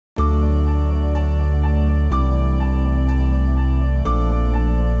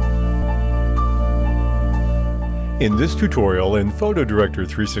In this tutorial in PhotoDirector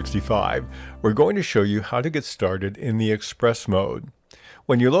 365, we're going to show you how to get started in the Express mode.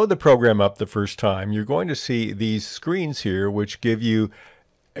 When you load the program up the first time, you're going to see these screens here which give you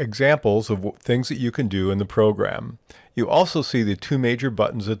examples of things that you can do in the program. You also see the two major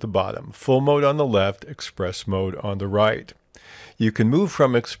buttons at the bottom, Full Mode on the left, Express Mode on the right. You can move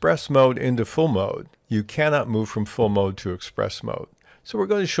from Express Mode into Full Mode. You cannot move from Full Mode to Express Mode. So we're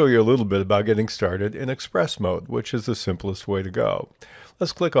going to show you a little bit about getting started in Express Mode, which is the simplest way to go.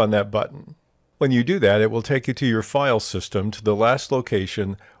 Let's click on that button. When you do that, it will take you to your file system, to the last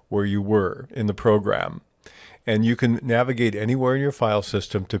location where you were in the program. And you can navigate anywhere in your file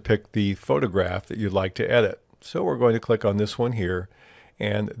system to pick the photograph that you'd like to edit. So we're going to click on this one here,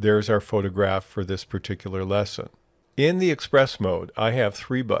 and there's our photograph for this particular lesson. In the Express Mode, I have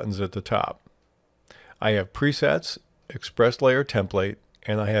three buttons at the top. I have Presets, Express Layer Template,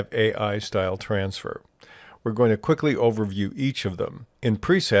 and I have AI Style Transfer. We're going to quickly overview each of them. In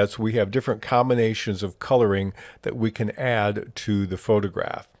presets, we have different combinations of coloring that we can add to the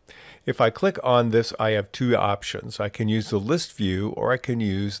photograph. If I click on this, I have two options. I can use the list view or I can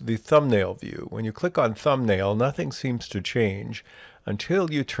use the thumbnail view. When you click on thumbnail, nothing seems to change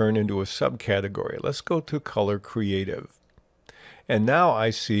until you turn into a subcategory. Let's go to Color Creative. And now I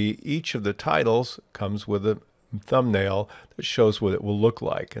see each of the titles comes with a thumbnail that shows what it will look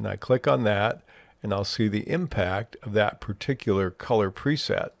like. And I click on that and I'll see the impact of that particular color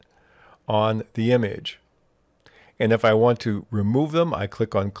preset on the image. And if I want to remove them, I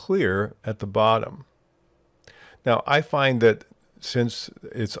click on Clear at the bottom. Now I find that since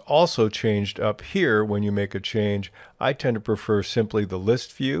it's also changed up here when you make a change, I tend to prefer simply the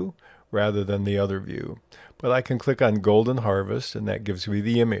list view rather than the other view. But I can click on Golden Harvest and that gives me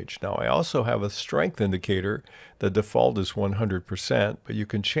the image. Now I also have a strength indicator. The default is 100%, but you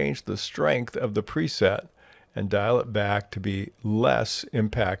can change the strength of the preset and dial it back to be less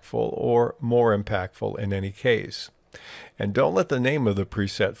impactful or more impactful in any case. And don't let the name of the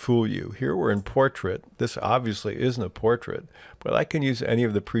preset fool you. Here we're in portrait. This obviously isn't a portrait, but I can use any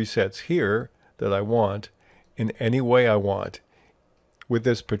of the presets here that I want in any way I want with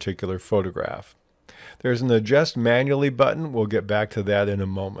this particular photograph. There's an Adjust Manually button. We'll get back to that in a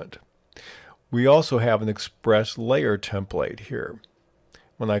moment. We also have an Express Layer Template here.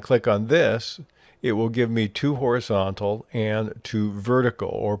 When I click on this, it will give me two horizontal and two vertical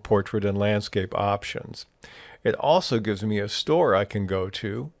or portrait and landscape options. It also gives me a store I can go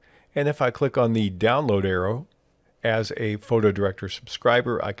to, and if I click on the download arrow, as a PhotoDirector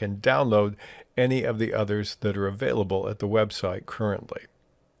subscriber, I can download any of the others that are available at the website currently.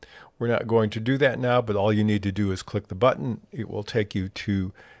 We're not going to do that now, but all you need to do is click the button. It will take you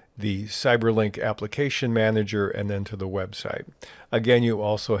to the CyberLink Application Manager and then to the website. Again, you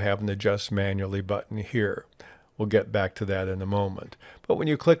also have an Adjust Manually button here. We'll get back to that in a moment. But when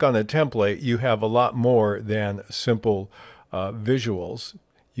you click on the template, you have a lot more than simple visuals.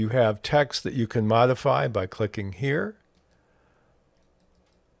 You have text that you can modify by clicking here.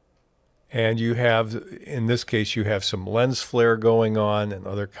 And you have, in this case, you have some lens flare going on and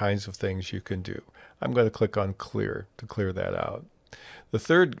other kinds of things you can do. I'm going to click on Clear to clear that out. The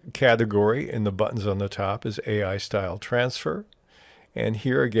third category in the buttons on the top is AI Style Transfer. And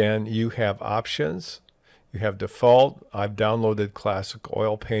here again, you have options. You have default. I've downloaded classic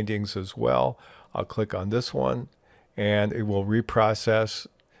oil paintings as well. I'll click on this one and it will reprocess.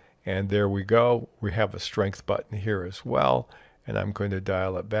 And there we go. We have a strength button here as well. And I'm going to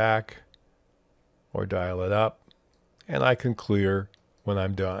dial it back or dial it up, and I can clear when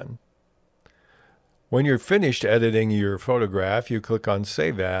I'm done. When you're finished editing your photograph, you click on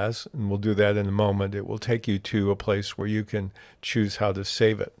Save As, and we'll do that in a moment. It will take you to a place where you can choose how to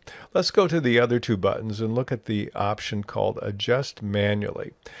save it. Let's go to the other two buttons and look at the option called Adjust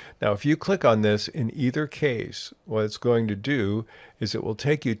Manually. Now, if you click on this in either case, what it's going to do is it will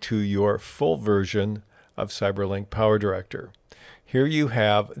take you to your full version of CyberLink PowerDirector. Here you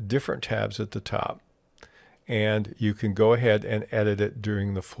have different tabs at the top, and you can go ahead and edit it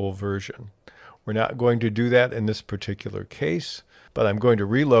during the full version. We're not going to do that in this particular case, but I'm going to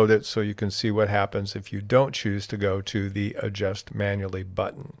reload it so you can see what happens if you don't choose to go to the Adjust Manually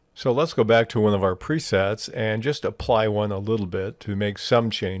button. So let's go back to one of our presets and just apply one a little bit to make some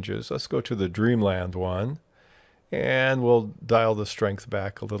changes. Let's go to the Dreamland one, and we'll dial the strength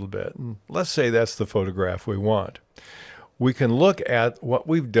back a little bit. And let's say that's the photograph we want. We can look at what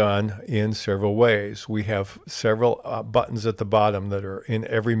we've done in several ways. We have several buttons at the bottom that are in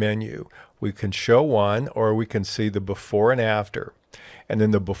every menu. We can show one, or we can see the before and after. And in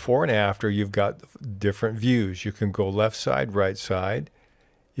the before and after, you've got different views. You can go left side, right side.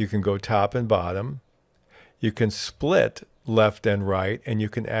 You can go top and bottom. You can split left and right, and you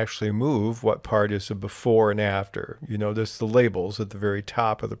can actually move what part is a before and after. You notice the labels at the very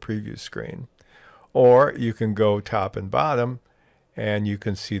top of the preview screen. Or you can go top and bottom, and you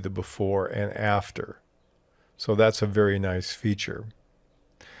can see the before and after. So that's a very nice feature.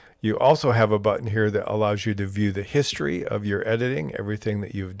 You also have a button here that allows you to view the history of your editing, everything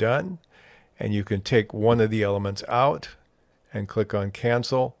that you've done. And you can take one of the elements out and click on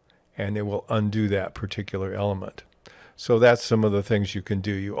cancel, and it will undo that particular element. So that's some of the things you can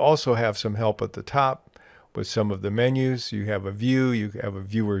do. You also have some help at the top with some of the menus. You have a view, you have a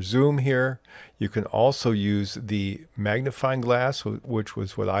viewer zoom here. You can also use the magnifying glass, which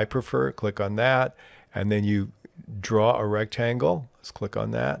was what I prefer. Click on that, and then you draw a rectangle. Let's click on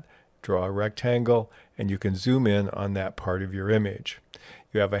that. Draw a rectangle, and you can zoom in on that part of your image.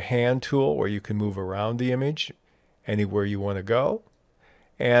 You have a hand tool where you can move around the image anywhere you want to go.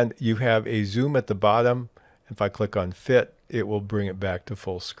 And you have a zoom at the bottom. If I click on fit, it will bring it back to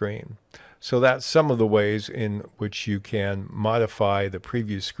full screen. So that's some of the ways in which you can modify the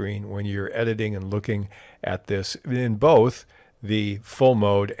preview screen when you're editing and looking at this in both the full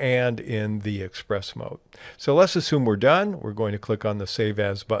mode and in the express mode. So let's assume we're done. We're going to click on the Save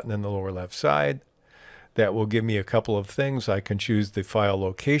As button in the lower left side. That will give me a couple of things. I can choose the file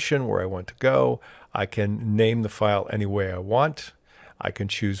location where I want to go. I can name the file any way I want. I can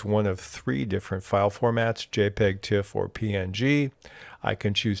choose one of 3 different file formats, JPEG, TIFF, or PNG. I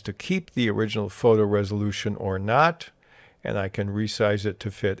can choose to keep the original photo resolution or not, and I can resize it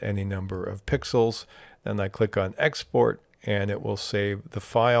to fit any number of pixels. Then I click on Export, and it will save the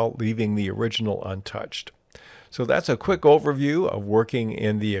file, leaving the original untouched. So that's a quick overview of working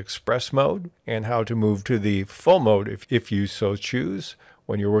in the Express mode and how to move to the full mode if you so choose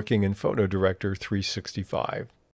when you're working in PhotoDirector 365.